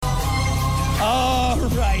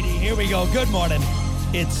Here we go. Good morning.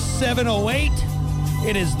 It's 7:08.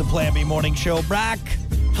 It is the Plan B Morning Show. Brock,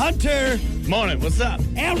 Hunter. Morning. What's up?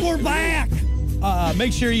 And we're back.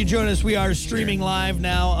 Make sure you join us. We are streaming live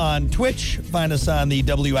now on Twitch. Find us on the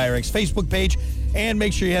WIRX Facebook page. And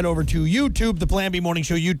make sure you head over to YouTube, the Plan B Morning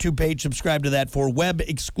Show YouTube page. Subscribe to that for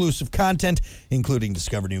web-exclusive content, including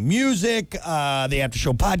Discover New Music, the After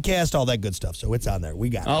Show podcast, all that good stuff. So it's on there. We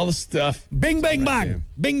got it. All the stuff. Bing, bang, bang.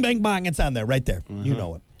 Bing, bang, bang. It's on there right there. You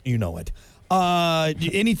know it. You know it.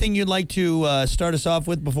 Anything you'd like to start us off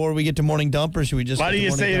with before we get to morning dump, or should we just? Why do you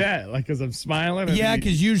say dump? that? Like, because I'm smiling? Yeah,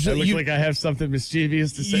 because usually I look like I have something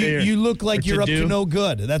mischievous to say. You look like you're up to no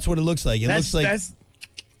good. That's what it looks like. Looks like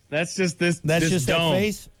that's just this. That's this just dome. that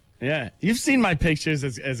face. Yeah, you've seen my pictures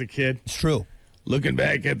as a kid. It's true. Looking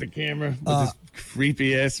back at the camera with this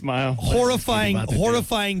creepy ass smile.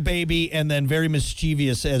 Horrifying baby, and then very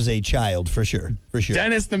mischievous as a child, for sure.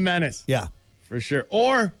 Dennis the Menace. Yeah, for sure.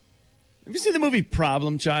 Or have you seen the movie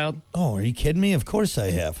Problem Child? Oh, are you kidding me? Of course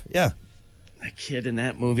I have. Yeah. That kid in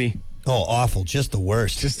that movie. Oh, awful. Just the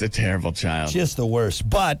worst. Just a terrible child. Just the worst.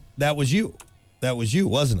 But that was you. That was you,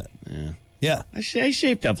 wasn't it? Yeah. Yeah. I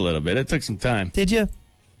shaped up a little bit. It took some time. Did you?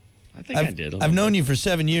 I think I did. I've known you for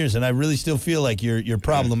 7 years, and I really still feel like you're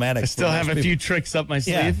problematic. I still have a few tricks up my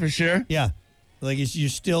sleeve for sure. Yeah. Like you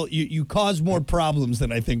still you cause more problems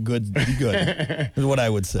than I think good is what I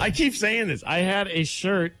would say. I keep saying this. I had a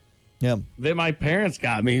shirt that my parents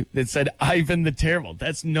got me that said Ivan the Terrible.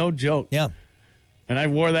 That's no joke. Yeah. And I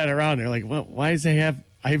wore that around. They're like, well, why does they have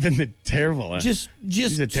Ivan the Terrible? Just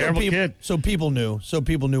he's a terrible kid. So people knew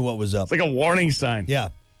what was up. It's like a warning sign. Yeah.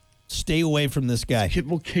 Stay away from this guy. Kid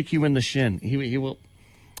will kick you in the shin. He will.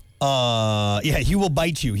 Yeah, he will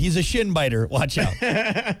bite you. He's a shin biter. Watch out.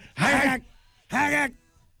 Hack.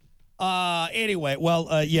 Anyway,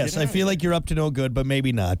 well, yes, I feel like you're up to no good, but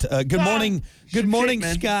maybe not. Good morning,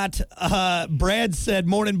 Scott. Brad said,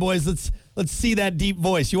 "Morning, boys. Let's see that deep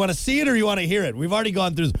voice. You want to see it or you want to hear it? We've already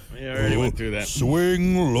gone through. We already went through that.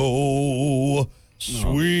 Swing low,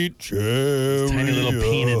 sweet cherry. Tiny little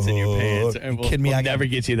peanuts in your pants. We'll never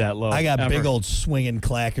get you that low. I got big old swinging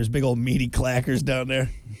clackers, big old meaty clackers down there.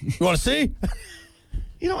 You want to see?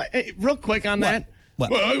 You know, real quick on that. What?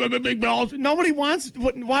 Well, big balls. Nobody wants.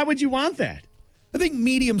 Why would you want that? I think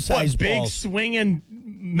medium-sized big balls. swinging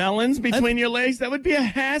melons between your legs? That would be a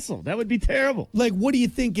hassle. That would be terrible. Like, what do you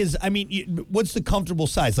think is? I mean, what's the comfortable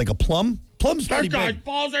size? Like a plum? Plum's pretty big.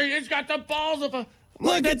 Balls are. He's got the balls of a.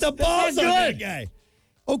 Look at the balls of that guy.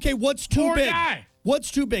 Okay, what's too Poor big? Guy. What's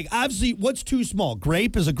too big? Obviously, what's too small?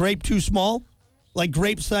 Grape? Is a grape too small? Like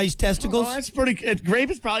grape-sized testicles? Oh, that's pretty. Grape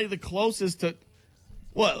is probably the closest to.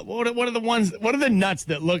 What are the ones? What are the nuts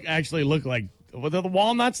that actually look like? What are the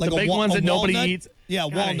walnuts? Like the big ones that nobody walnut? eats. Yeah,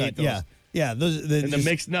 walnut. Yeah. Those and the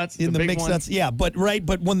mixed nuts. In the mixed nuts. Yeah, but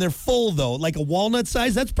when they're full though, like a walnut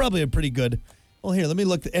size, that's probably a pretty good. Well, here, let me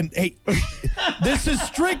look. And hey, this is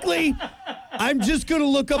strictly. I'm just gonna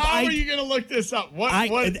look up. How are you gonna look this up?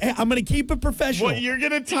 I'm gonna keep it professional. What you're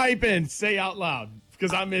gonna type in? Say out loud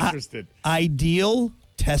because I'm interested. Ideal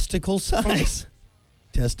testicle size.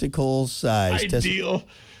 Testicle size. Ideal.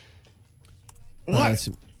 What?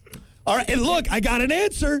 All right, and look, I got an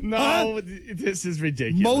answer. No, this is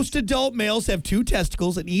ridiculous. Most adult males have 2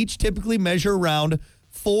 testicles, and each typically measure around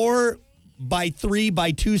 4 by 3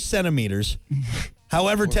 by 2 centimeters.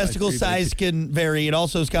 However, testicle size can vary. It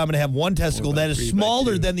also is common to have one testicle that is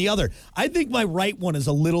smaller than the other. I think my right one is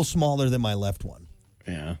a little smaller than my left one.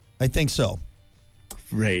 Yeah. I think so.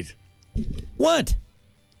 Great. What?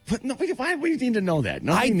 But no, why do you need to know that?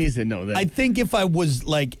 Nobody needs to know that. I think if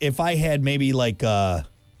I had maybe like an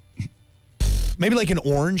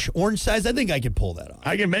orange size, I think I could pull that off.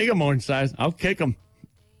 I can make them orange size. I'll kick them.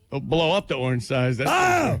 They'll blow up the orange size.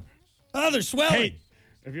 They're swelling. Hey,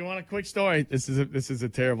 if you want a quick story, this is a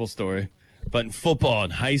terrible story. But in football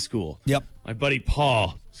in high school, my buddy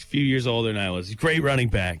Paul, he's a few years older than I was. He's a great running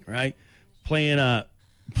back, right? Playing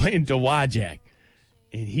Dawajak.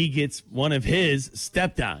 And he gets one of his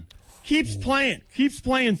stepped on. Keeps playing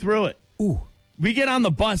through it. Ooh. We get on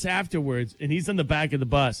the bus afterwards, and he's in the back of the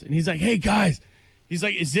bus. And he's like, hey, guys. He's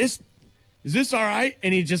like, is this all right?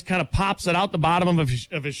 And he just kind of pops it out the bottom of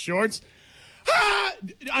his shorts. Ah!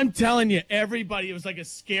 I'm telling you, everybody, it was like a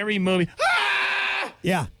scary movie. Ah!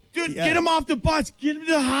 Yeah. Dude, get him off the bus. Get him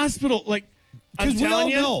to the hospital. Like, I'm telling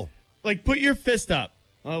you. Know. Like, put your fist up.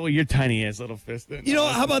 Oh, well, your tiny ass little fist. You know,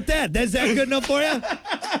 how about that? Is that good enough for you?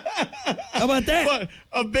 How about that? But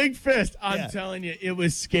a big fist. I'm telling you, it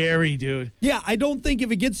was scary, dude. Yeah, I don't think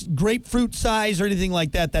if it gets grapefruit size or anything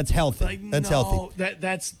like that, that's healthy. That's healthy.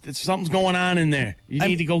 That's something's going on in there. You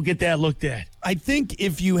need to go get that looked at. I think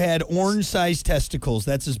if you had orange-sized testicles,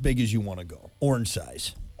 that's as big as you want to go. Orange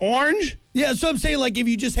size. Orange? Yeah, so I'm saying, like, if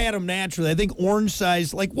you just had them naturally, I think orange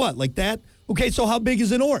size, like what? Like that? Okay, so how big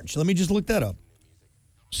is an orange? Let me just look that up.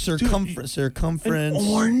 Circumference an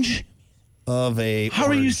orange of a How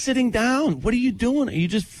orange. are you sitting down? What are you doing? Are you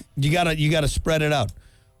just... You gotta spread it out.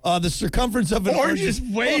 The circumference of an orange is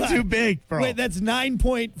way too big, bro. Wait, that's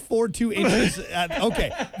 9.42 inches.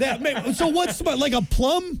 Okay. So what's like a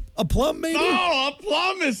plum? A plum, maybe? No, a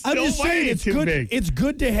plum is still it's too good. big. It's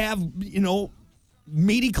good to have,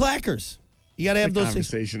 meaty clackers. You got to have those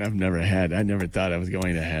conversation I've never had. I never thought I was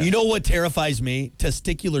going to have. You know what terrifies me?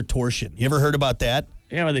 Testicular torsion. You ever heard about that?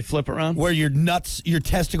 Yeah, where they flip around? Where your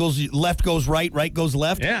testicles, left goes right, right goes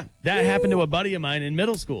left? Yeah, that happened to a buddy of mine in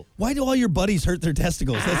middle school. Why do all your buddies hurt their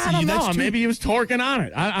testicles? I don't know. Maybe he was torquing on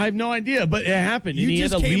it. I have no idea, but it happened. You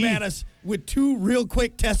just came at us with 2 real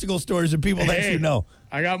quick testicle stories of people that you know.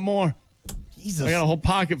 I got more. Jesus. I got a whole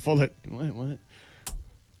pocket full of... What?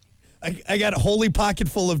 I got a holy pocket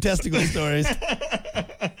full of testicle stories.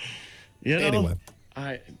 Anyway.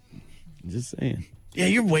 I'm just saying. Yeah,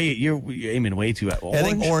 you're aiming way too at orange. I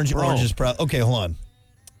think orange is probably... Okay, hold on.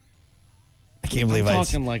 I can't believe I'm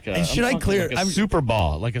talking like a super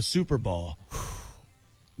ball, like a super ball.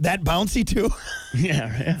 That bouncy too?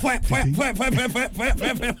 Yeah, right.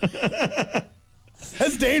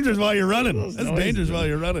 That's dangerous while you're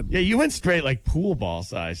running. Yeah, you went straight like pool ball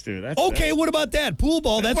size, too. What about that? Pool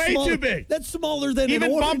ball, that's way smaller, too big. That's smaller than even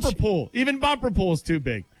an orange. bumper pool. Even bumper pool is too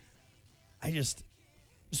big.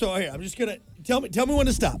 So here, I'm just gonna tell me when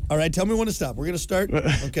to stop. All right, tell me when to stop. We're gonna start.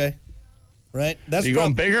 Okay. Right? That's you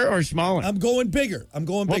going bigger or smaller? I'm going bigger.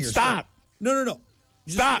 Stop. No.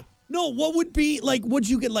 Stop. No, what would be like? Would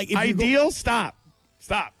you get like if ideal? Stop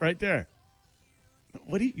right there.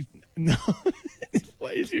 What do you? No.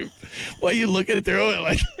 Why are you looking at their own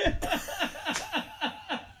like?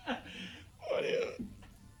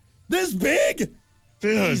 This big?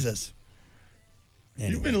 Dude. Jesus.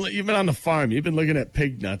 Anyway. You've been on the farm. You've been looking at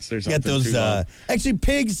pig nuts or something. Get those. Actually,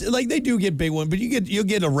 pigs like they do get big ones, but you'll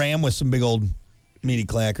get a ram with some big old meaty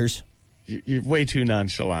clackers. You're way too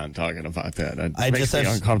nonchalant talking about that. It makes me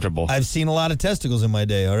uncomfortable. I've seen a lot of testicles in my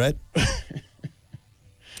day. All right.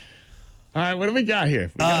 All right, what do we got here?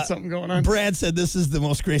 We got something going on? Brad said this is the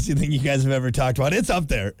most crazy thing you guys have ever talked about. It's up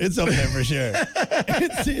there. It's up there for sure.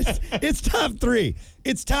 It's top 3.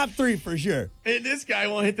 It's top 3 for sure. And this guy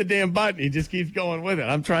won't hit the damn button. He just keeps going with it.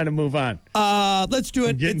 I'm trying to move on. Let's do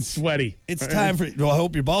it. I'm getting sweaty. It's time for... Well, I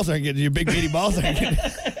hope your balls aren't getting... Your big meaty balls aren't getting...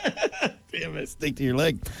 Damn it. Stick to your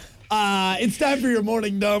leg. It's time for your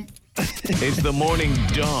morning dump. It's the morning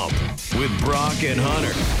dump with Brock and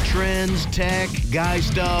Hunter. Trends, tech, guy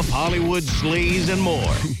stuff, Hollywood sleaze, and more.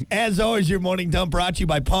 As always, your morning dump brought to you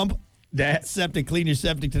by Pump That Septic. Clean your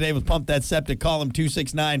septic today with Pump That Septic. Call them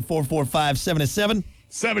 269-445-7777.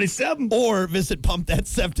 77. Or visit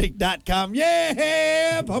pumpthatseptic.com.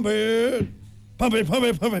 Yeah, pump it. Pump it, pump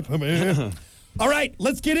it, pump it, pump it. All right,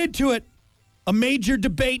 let's get into it. A major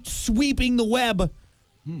debate sweeping the web.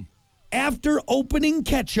 After opening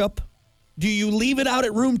ketchup, do you leave it out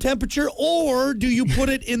at room temperature or do you put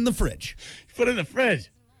it in the fridge? Put it in the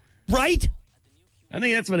fridge. Right? I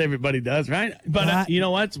think that's what everybody does, right? But you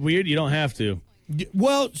know what's weird? You don't have to.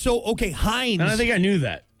 Well, okay, Heinz. And I think I knew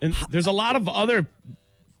that. And there's a lot of other,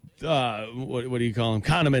 what do you call them?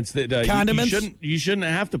 Condiments that Condiments? You shouldn't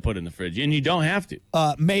have to put in the fridge, and you don't have to.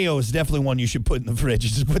 Mayo is definitely one you should put in the fridge. You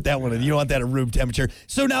just put that one in. You don't want that at room temperature.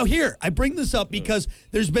 So now here, I bring this up because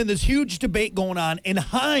there's been this huge debate going on, and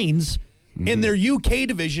Heinz, in their UK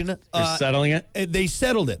division, they're settling it. They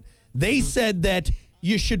settled it. They said that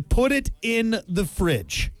you should put it in the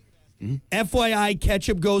fridge. FYI,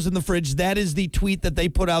 ketchup goes in the fridge. That is the tweet that they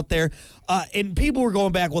put out there. And people were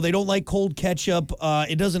going back, well, they don't like cold ketchup.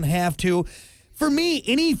 It doesn't have to. For me,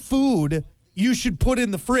 any food you should put in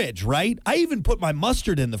the fridge, right? I even put my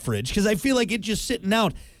mustard in the fridge because I feel like it's just sitting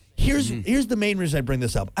out. Here's the main reason I bring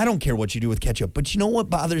this up. I don't care what you do with ketchup, but you know what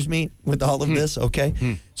bothers me with all of this,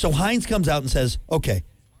 okay? So Heinz comes out and says, okay,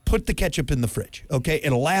 put the ketchup in the fridge, okay?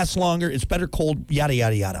 It'll last longer. It's better cold, yada,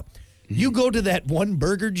 yada, yada. You go to that one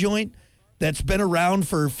burger joint that's been around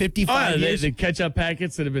for 55 years. The ketchup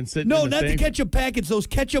packets that have been sitting No, in the not sink. the ketchup packets, those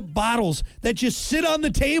ketchup bottles that just sit on the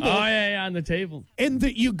table. Oh, yeah, on the table. And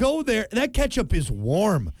you go there, that ketchup is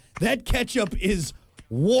warm. That ketchup is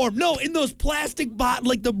warm. No, in those plastic bottles,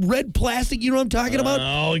 like the red plastic, you know what I'm talking about?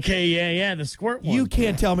 Oh, okay, yeah, the squirt one. You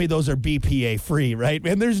can't tell me those are BPA free, right?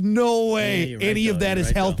 Man, there's no way any of that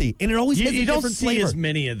is healthy. And it always has a different flavor. You don't see as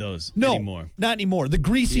many of those anymore. Not anymore. The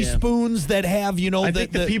greasy spoons that have, I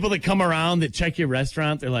think the people that come around that check your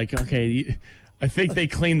restaurant, they're like, okay, I think they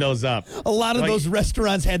clean those up. A lot of those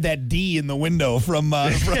restaurants had that D in the window from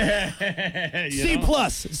C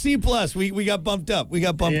plus. C plus. We got bumped up.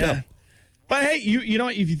 Up. But hey, you know,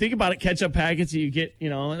 if you think about it, ketchup packets that you get, you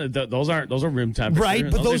know, those are room temperature. Right,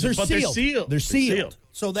 but those are sealed. They're sealed.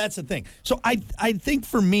 So that's the thing. So I think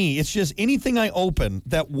for me, it's just anything I open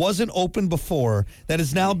that wasn't open before that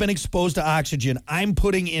has now been exposed to oxygen, I'm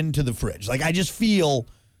putting into the fridge. Like I just feel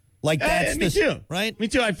like that's me too. Right? Me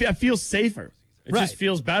too. I feel safer. It just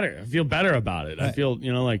feels better. I feel better about it. Right. I feel,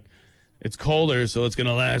 you know, like it's colder, so it's going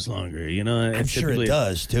to last longer. You know, I'm sure it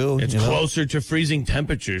does, too. It's closer to freezing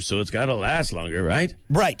temperature, so it's got to last longer, right?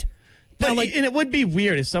 Right. Now, and it would be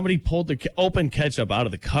weird if somebody pulled the open ketchup out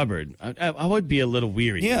of the cupboard. I would be a little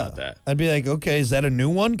weary about that. I'd be like, okay, is that a new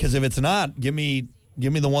one? Because if it's not, give me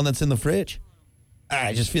the one that's in the fridge.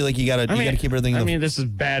 I just feel like you gotta keep everything. I mean, this is a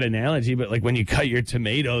bad analogy, but like when you cut your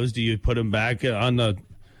tomatoes, do you put them back on the?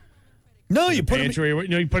 No, you put them.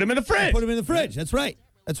 You put them in the fridge. Put them in the fridge. That's right.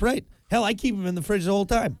 Hell, I keep them in the fridge the whole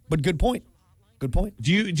time. But good point.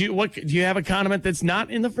 Do you have a condiment that's not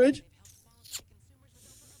in the fridge?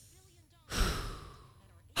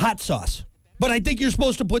 Hot sauce. But I think you're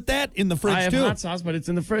supposed to put that in the fridge, I have too. hot sauce, but it's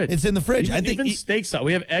in the fridge. It's in the fridge. Even steak sauce.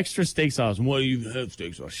 We have extra steak sauce. What do you have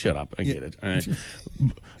steak sauce? Shut up. I get it. All right.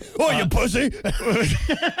 You pussy.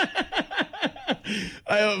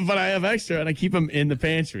 But I have extra, and I keep them in the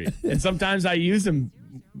pantry. And sometimes I use them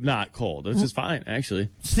not cold. It's just fine, actually.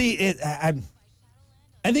 See,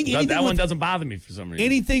 I think that one doesn't bother me for some reason.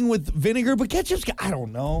 Anything with vinegar, but ketchup's, I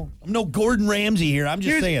don't know. I'm no Gordon Ramsay here. I'm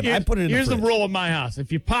just saying. I put it in the fridge. Here's the rule of my house.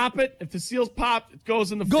 If you pop it, if the seal's popped, it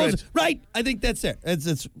goes in the fridge. Right. I think that's it.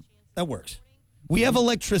 That works. We have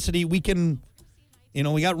electricity. We can,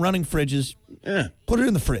 we got running fridges. Yeah. Put it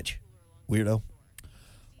in the fridge. Weirdo.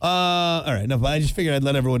 All right. No, I just figured I'd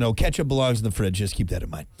let everyone know ketchup belongs in the fridge. Just keep that in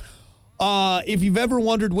mind. If you've ever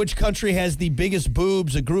wondered which country has the biggest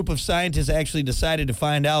boobs, a group of scientists actually decided to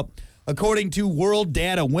find out. According to world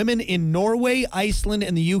data, women in Norway, Iceland,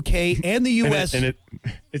 and the UK, and the U.S.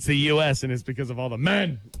 It's the U.S., and it's because of all the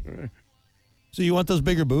men. So you want those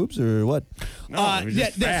bigger boobs or what? No,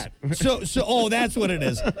 just fat. So that's what it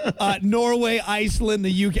is. Norway, Iceland,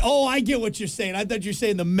 the UK. Oh, I get what you're saying. I thought you were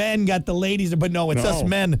saying the men got the ladies, but no, it's us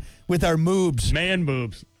men with our moobs. Man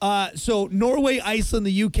boobs. So Norway, Iceland,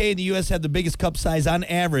 the UK, and the U.S. have the biggest cup size on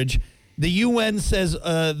average. The UN says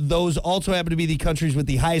those also happen to be the countries with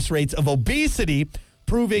the highest rates of obesity,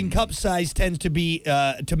 proving cup size tends to be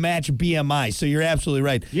to match BMI. So you're absolutely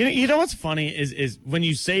right. You know what's funny is when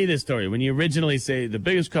you say this story, when you originally say the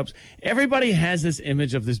biggest cups, everybody has this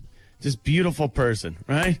image of this beautiful person,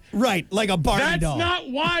 right? Right, like a Barbie doll. That's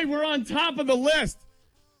not why we're on top of the list.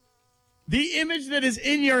 The image that is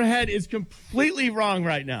in your head is completely wrong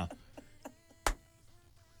right now.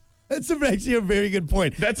 That's actually a very good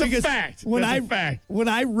point. That's a fact. When I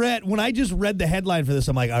just read the headline for this,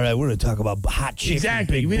 I'm like, all right, we're going to talk about hot chicks.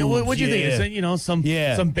 Exactly. What do you think? It's some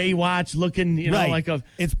Baywatch looking, like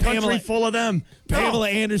it's country full of them. Pamela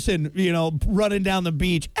Anderson, running down the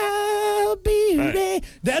beach. I'll be ready.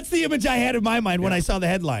 That's the image I had in my mind when I saw the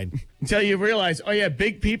headline. Until you realize,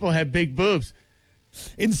 big people have big boobs.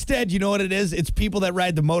 Instead, you know what it is? It's people that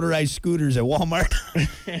ride the motorized scooters at Walmart.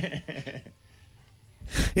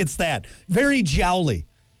 It's that. Very jowly.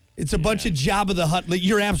 It's a bunch of Jabba the Hutt.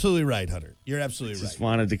 You're absolutely right, Hunter. You're absolutely right. Just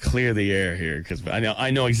wanted to clear the air here because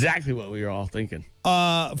I know exactly what we were all thinking.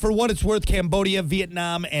 For what it's worth, Cambodia,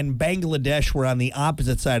 Vietnam, and Bangladesh were on the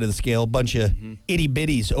opposite side of the scale. A bunch of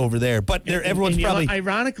itty-bitties over there. But everyone's probably...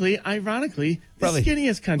 Ironically, the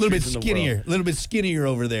skinniest countries in the world. A little bit skinnier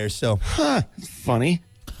over there, so... Funny.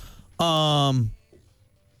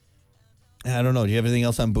 I don't know. Do you have anything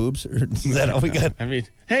else on boobs? Or is that all we got? I mean,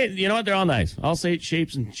 hey, you know what? They're all nice. All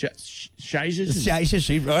shapes and sizes.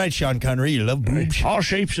 All right, Sean Connery, you love boobs. All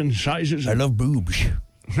shapes and sizes. I love boobs.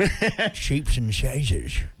 Shapes and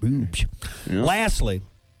sizes. Boobs. Yeah. Lastly,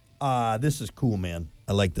 this is cool, man.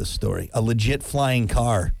 I like this story. A legit flying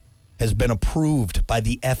car has been approved by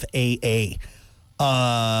the FAA.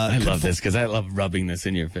 I love this because I love rubbing this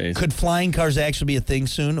in your face. Could flying cars actually be a thing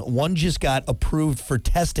soon? One just got approved for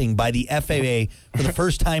testing by the FAA for the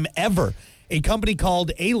first time ever. A company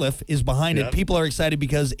called Aleph is behind it. People are excited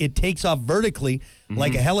because it takes off vertically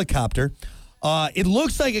like a helicopter. It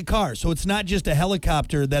looks like a car, so it's not just a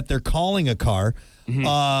helicopter that they're calling a car.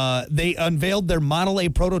 They unveiled their Model A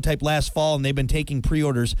prototype last fall, and they've been taking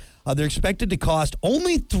pre-orders. They're expected to cost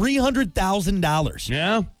only $300,000.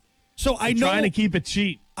 Yeah. So I know trying to keep it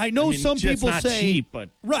cheap. I know some people not say cheap, but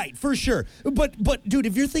right for sure. But dude,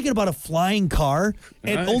 if you're thinking about a flying car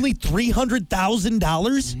and Right. only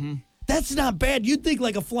 $300,000, that's not bad. You'd think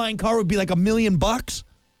like a flying car would be like $1 million,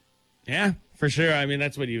 yeah, for sure. I mean,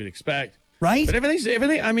 that's what you would expect, right? But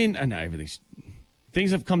everything. I mean, not everything's. Things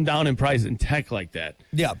have come down in price in tech like that.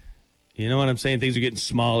 Yeah. You know what I'm saying? Things are getting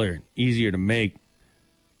smaller, easier to make,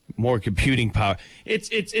 more computing power.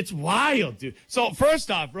 It's wild, dude. So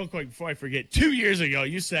first off, real quick before I forget, 2 years ago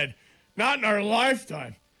you said, "Not in our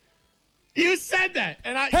lifetime." You said that,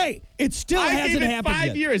 and it still I hasn't gave it happened 5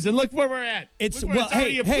 yet. years, and look where we're at. It's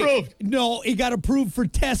already approved. no, it got approved for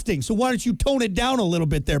testing. So why don't you tone it down a little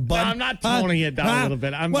bit there, bud? No, I'm not toning it down a little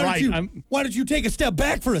bit. I'm why right. Why don't you take a step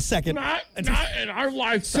back for a second? Not in our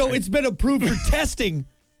lifetime. So it's been approved for testing.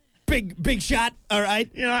 Big shot. All right.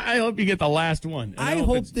 You know, I hope you get the last one. I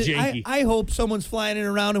hope it's janky. I hope someone's flying it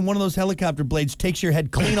around and one of those helicopter blades takes your head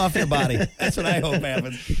clean off your body. That's what I hope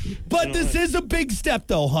happens. But this is a big step,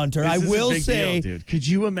 though, Hunter. I will say, deal, dude. Could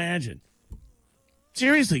you imagine?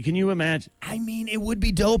 Seriously, can you imagine? I mean, it would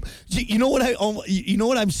be dope. You know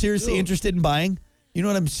what I'm seriously interested in buying? You know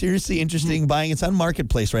what I'm seriously interested in buying? It's on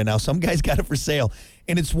Marketplace right now. Some guy's got it for sale,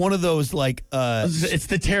 and it's one of those like. It's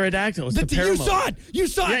the pterodactyl. It's the you saw it. You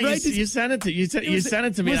saw it, right? You sent it to you sent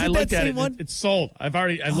it to me. And I looked at it. It's sold. I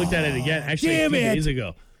looked at it again. Actually, a few days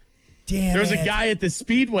ago. Damn. There was a guy at the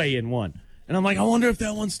Speedway in one, and I'm like, I wonder if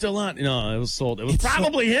that one's still on. No, it was sold. It was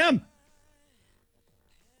probably him.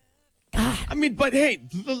 God. I mean, but hey,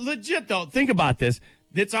 legit though. Think about this.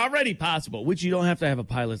 It's already possible, which you don't have to have a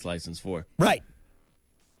pilot's license for. Right.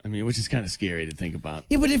 I mean, which is kind of scary to think about.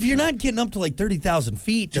 Yeah, but if you're not getting up to like 30,000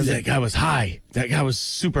 feet. That guy was high. That guy was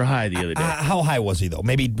super high the other day. How high was he, though?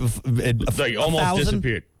 Maybe like almost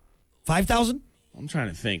disappeared. 5,000? I'm trying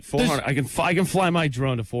to think. 400. I can fly my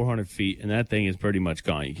drone to 400 feet, and that thing is pretty much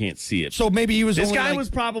gone. You can't see it. So maybe he was. This guy was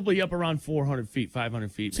probably up around 400 feet,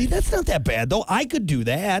 500 feet. See, that's not that bad, though. I could do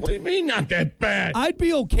that. What do you mean not that bad? I'd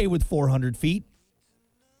be okay with 400 feet.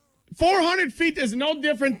 400 feet is no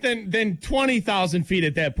different than 20,000 feet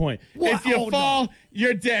at that point. What? If you fall,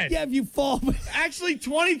 you're dead. Yeah, if you fall. Actually,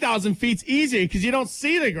 20,000 feet's easier because you don't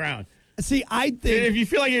see the ground. See, I think. If you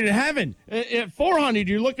feel like you're in heaven, at 400,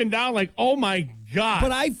 you're looking down like, oh my God.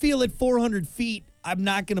 But I feel at 400 feet, I'm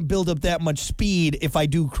not going to build up that much speed if I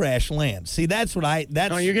do crash land. See, that's what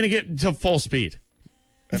No, you're going to get to full speed.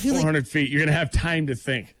 At 400 feet, you're going to have time to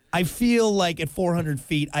think. I feel like at 400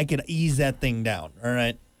 feet, I could ease that thing down. All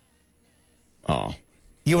right. Oh.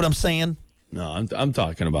 You know what I'm saying? No, I'm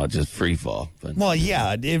talking about just free fall. But. Well,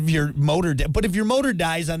 yeah, if your motor, but if your motor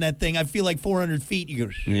dies on that thing, I feel like 400 feet, you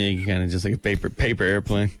go. Yeah, you kind of just like a paper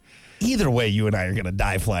airplane. Either way, you and I are gonna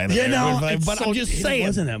die flying. Yeah, no, but I'm just saying, it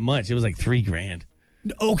wasn't that much. It was like $3,000.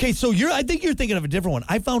 Okay, so I think you're thinking of a different one.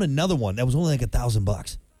 I found another one that was only like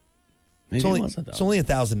 $1,000. It's only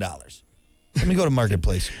 $1,000. Let me go to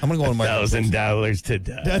Marketplace. I'm gonna go to Marketplace. $1,000 to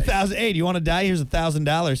die. $1,000. Hey, do you want to die? Here's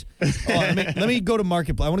 $1,000. Let me go to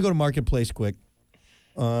Marketplace. I want to go to Marketplace quick.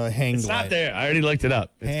 Hang it's glider. not there. I already looked it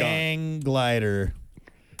up. It's hang gone. Glider.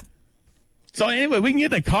 So anyway, we can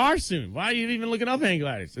get the car soon. Why are you even looking up hang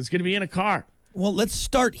gliders? It's going to be in a car. Well, let's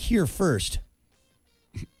start here first.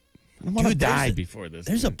 I want to die before this.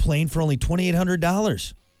 There's a plane for only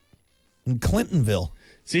 $2,800 in Clintonville.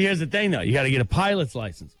 See, here's the thing, though. You got to get a pilot's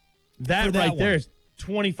license. That right there is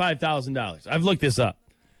 $25,000. I've looked this up.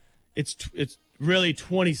 It's really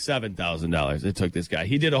 $27,000 it took this guy.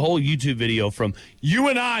 He did a whole YouTube video from you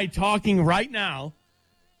and I talking right now.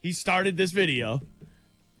 He started this video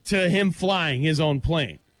to him flying his own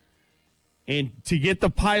plane. And to get the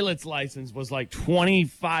pilot's license was like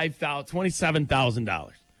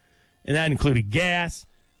 $27,000. And that included gas,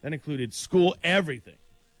 that included school, everything.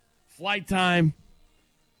 Flight time.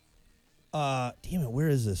 Damn it, where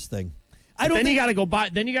is this thing? Then you got to go buy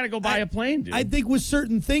a plane, dude. I think with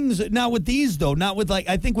certain things, not with these though, not with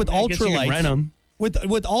I think with ultralights. Rent them. With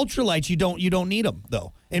ultralights, you don't need them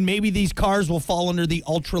though, and maybe these cars will fall under the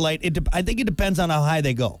ultralight. I think it depends on how high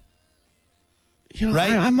they go. You know,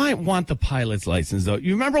 right? I might want the pilot's license though.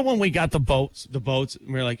 You remember when we got the boats? And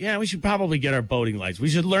we were like, yeah, we should probably get our boating license. We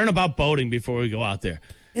should learn about boating before we go out there.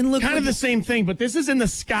 And look, kind of the same thing, but this is in the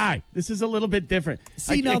sky. This is a little bit different.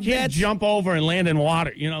 See, I can't jump over and land in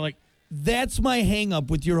water. You know, like. That's my hang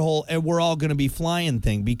up with your whole we're all going to be flying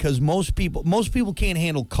thing because most people can't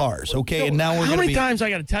handle cars, okay? No, and now we're how many times I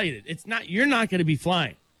got to tell you that you're not going to be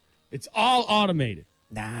flying. It's all automated.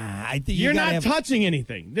 Nah, I think you're not touching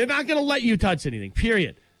anything. They're not going to let you touch anything.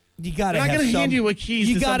 Period. You got to They're not have going to hand some. you a keys.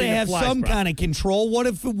 You to got to something have that flies, some bro. kind of control. What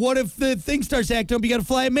if the thing starts acting up? You got to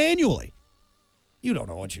fly it manually. You don't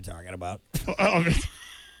know what you're talking about.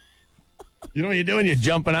 You know what you're doing? You're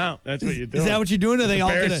jumping out. That's what you're doing. Is that what you're doing? Are they all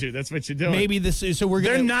Parachute. gonna, That's what you're doing. maybe this is so we're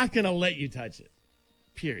They're gonna. not going to let you touch it.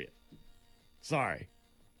 Period. Sorry.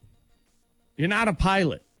 You're not a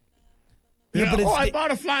pilot. Yeah, but I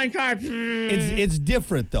bought a flying car. It's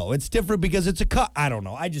different though. It's different because it's a car. I don't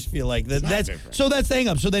know. I just feel like that's different. so that's the hang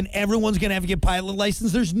up. So then everyone's gonna have to get pilot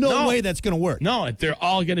license. There's no way that's gonna work. No, they're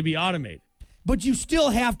all going to be automated. But you still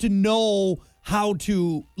have to know how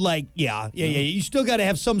to yeah. You still got to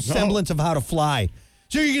have some semblance of how to fly.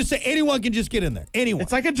 So you're gonna say anyone can just get in there? Anyone?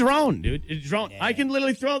 It's like a drone, dude. A drone. Yeah. I can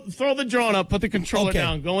literally throw the drone up, put the controller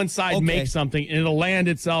down, go inside, make something, and it'll land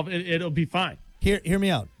itself. It'll be fine. Hear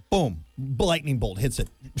me out. Boom. Lightning bolt hits it.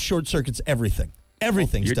 Short circuits everything.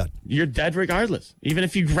 Everything's done. You're dead regardless. Even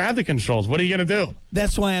if you grab the controls, what are you going to do?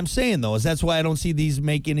 That's why I'm saying, though, that's why I don't see these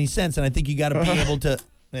make any sense. And I think you got to be able to.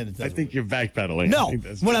 I think you're backpedaling. No.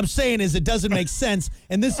 What I'm saying is it doesn't make sense.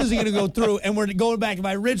 And this isn't going to go through. And we're going back to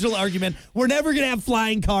my original argument. We're never going to have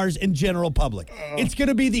flying cars in general public. It's going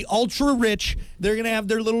to be the ultra rich. They're going to have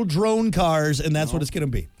their little drone cars. And that's what it's going to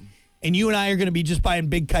be. And you and I are going to be just buying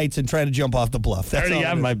big kites and trying to jump off the bluff. That's I already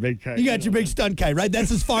have my big kite. You got your big stunt kite, right? That's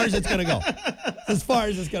as far as it's going to go. As far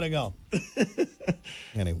as it's going to go.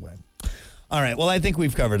 Anyway. All right. Well, I think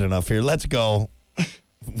we've covered enough here. Let's go.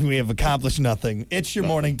 We have accomplished nothing. It's your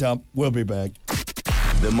morning dump. We'll be back.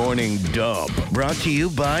 The Morning Dump, brought to you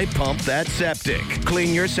by Pump That Septic.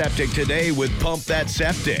 Clean your septic today with Pump That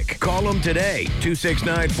Septic. Call them today,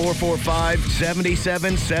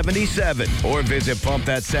 269-445-7777, or visit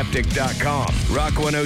pumpthatseptic.com. Rock 102.